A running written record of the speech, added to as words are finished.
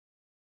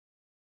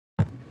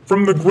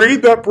from the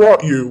grade that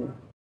brought you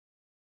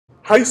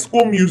High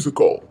School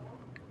Musical.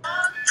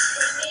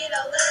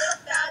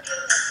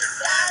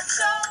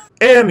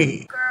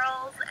 Annie.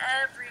 Girls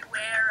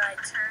everywhere I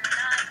turn,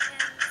 I can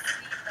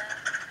see them.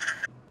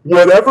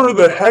 Whatever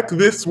the heck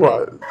this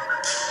was.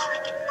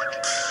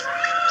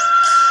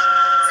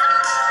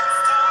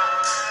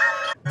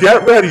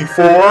 Get ready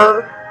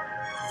for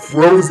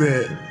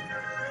Frozen.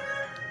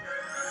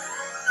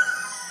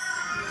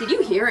 Did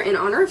you hear? In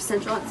honor of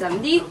Central at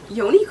 70,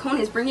 Yoni Cohn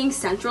is bringing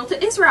Central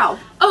to Israel.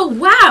 Oh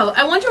wow!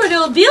 I wonder what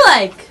it'll be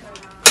like.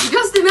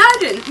 Just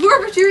imagine,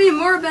 Mora Bashiri and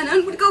Mora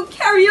Ben-Un would go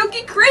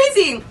karaoke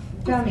crazy.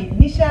 I'm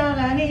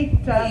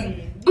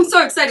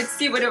so excited to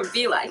see what it would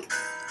be like.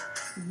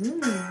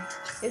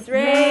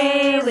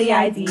 Israeli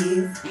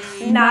IDs.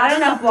 Not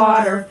enough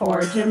water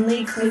for gym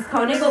leaks. Miss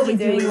Koenig will be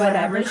doing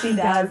whatever she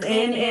does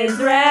in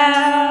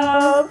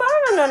Israel.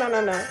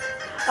 No.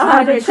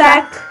 100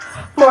 check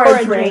for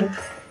a drink.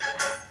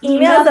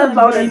 Emails of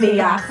voted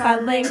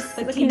biyachad links.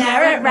 The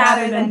Kinneret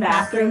rather than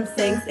bathroom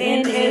sinks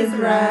in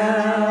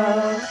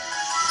Israel.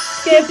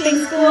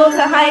 Skipping school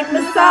to hike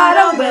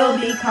Masada will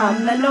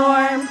become the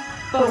norm.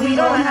 But we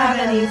don't have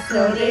any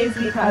snow days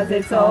because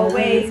it's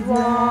always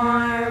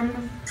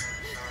warm.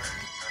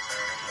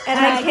 And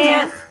I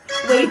can't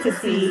wait to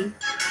see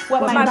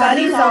what my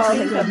buddies all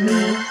think of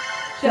me.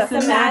 Just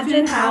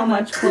imagine how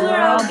much cooler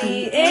I'll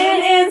be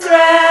in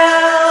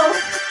Israel.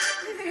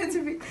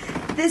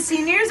 The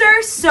seniors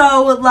are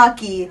so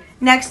lucky.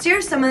 Next year,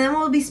 some of them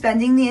will be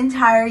spending the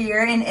entire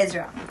year in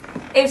Israel.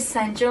 If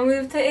Central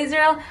moved to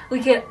Israel,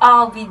 we could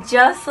all be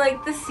just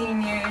like the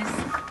seniors.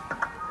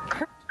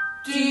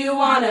 Do you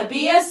want to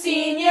be a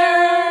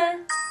senior?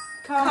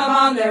 Come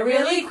on, they're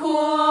really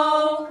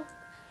cool.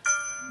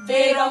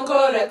 They don't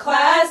go to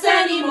class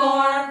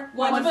anymore.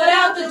 1 foot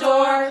out the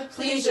door,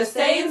 please just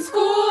stay in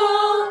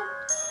school.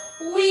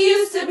 We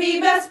used to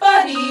be best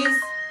buddies,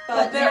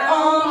 but they're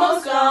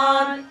almost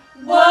gone.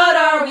 What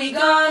are we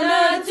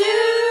gonna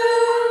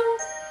do?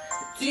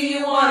 Do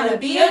you want to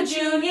be a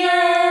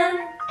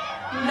junior?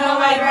 No,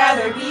 I'd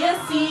rather be a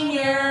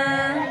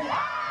senior.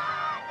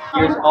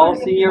 Here's all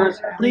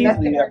seniors, please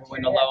leave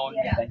everyone alone.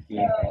 Thank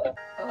you.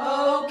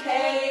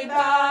 Okay,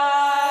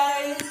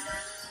 bye.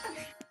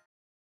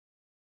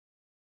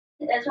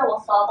 Israel will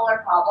solve all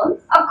our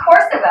problems? Of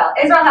course it will.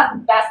 Israel has the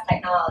best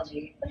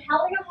technology. But how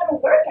do we know how to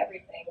work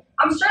everything?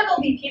 I'm sure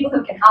there'll be people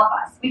who can help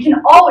us. We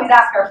can always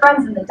ask our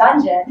friends in the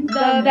dungeon.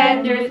 The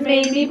vendors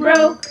made me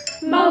broke.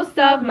 Most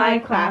of my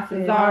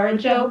classes are a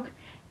joke.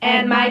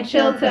 And my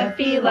chill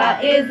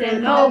tefillah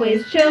isn't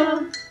always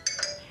chill.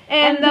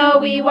 And though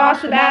we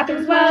wash the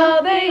bathrooms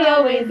well, they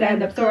always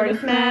end up sort of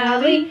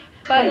smelly.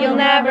 But you'll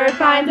never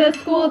find a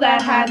school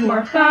that has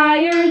more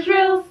fire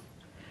drills.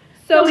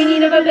 So we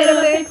need a bit of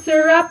a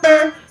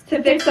fixer-upper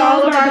to fix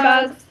all of our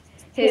bugs.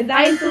 His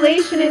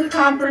isolation is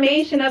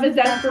confirmation of his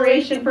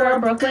desperation for a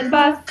Brooklyn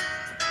bus.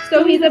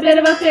 So he's a bit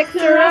of a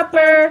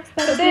fixer-upper,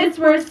 but this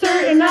we're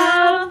certain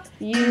of.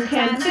 You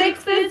can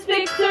fix this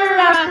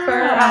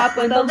fixer-upper up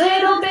with a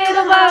little bit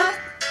of luck.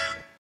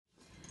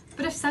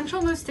 But if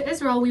Central moves to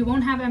Israel, we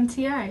won't have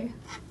MTA.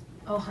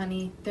 Oh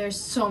honey, there's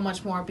so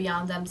much more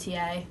beyond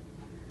MTA.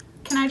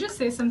 Can I just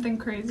say something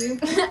crazy?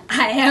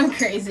 I am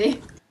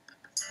crazy.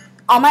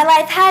 All my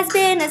life has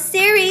been a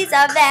series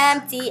of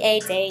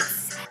MTA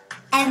dates,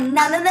 and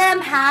none of them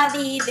have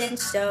even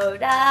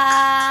showed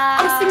up.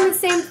 I'm singing the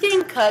same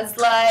thing, cause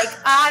like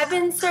I've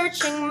been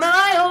searching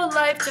my whole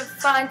life to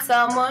find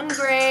someone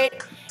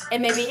great.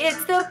 And maybe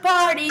it's the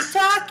party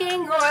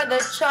talking or the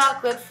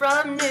chocolate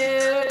from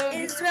News.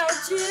 Israel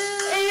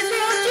Jews.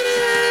 Israel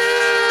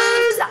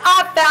Jews.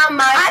 I found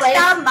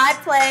my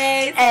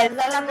place. And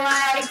nothing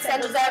like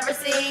Central's ever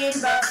seen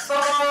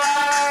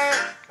before.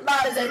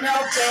 Love is an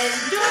open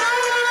door.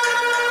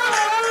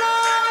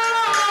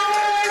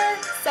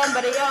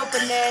 Somebody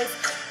open this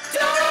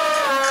door.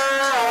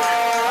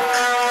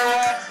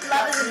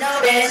 Love is an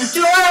open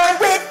door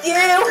with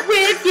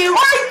you,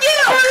 or you.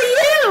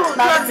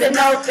 Love is an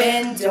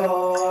open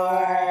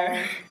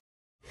door.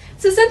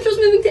 So Central's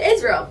moving to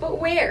Israel, but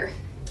where?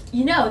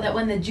 You know that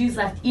when the Jews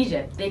left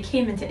Egypt, they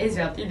came into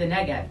Israel through the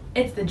Negev.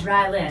 It's the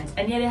dry land,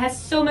 and yet it has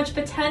so much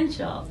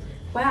potential.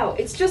 Wow,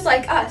 it's just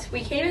like us.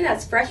 We came in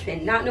as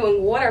freshmen, not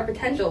knowing what our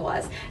potential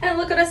was. And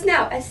look at us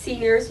now, as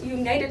seniors,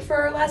 united for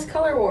our last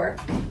color war.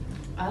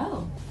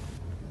 Oh.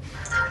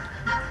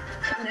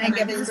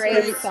 Negev is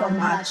great, so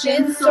much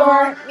in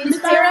store. Means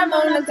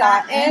Paramount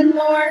and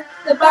more.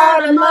 The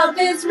bottom of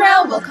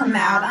Israel will come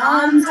out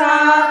on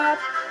top.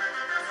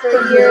 For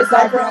years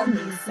I've roamed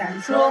these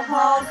central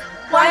halls.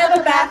 Why have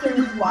a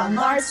bathroom with one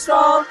large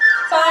stall?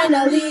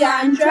 Finally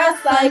I'm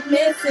dressed like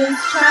Mrs.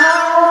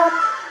 Chow.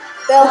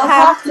 They'll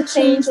have to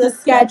change the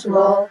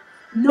schedule.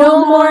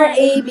 No more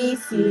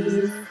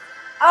ABCs.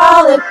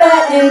 Aleph,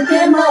 Bet, and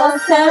Gimel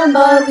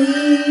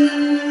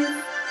assemblies.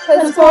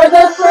 'Cause for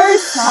the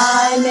first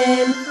time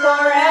in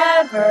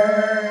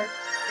forever,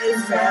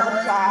 Israel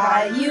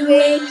by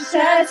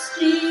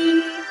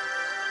YUHSG.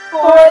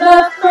 For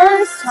the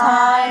first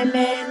time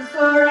in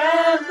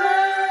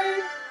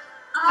forever,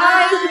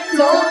 I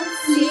don't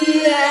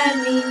see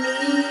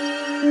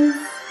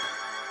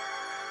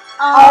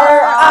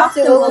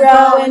still will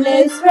grow in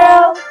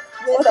Israel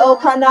with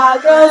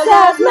Opana girls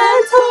as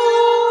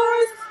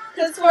mentors.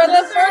 Cause for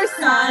the first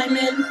time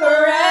in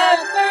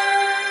forever,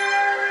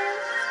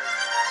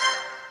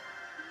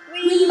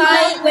 we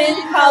might win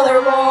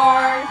color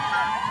war.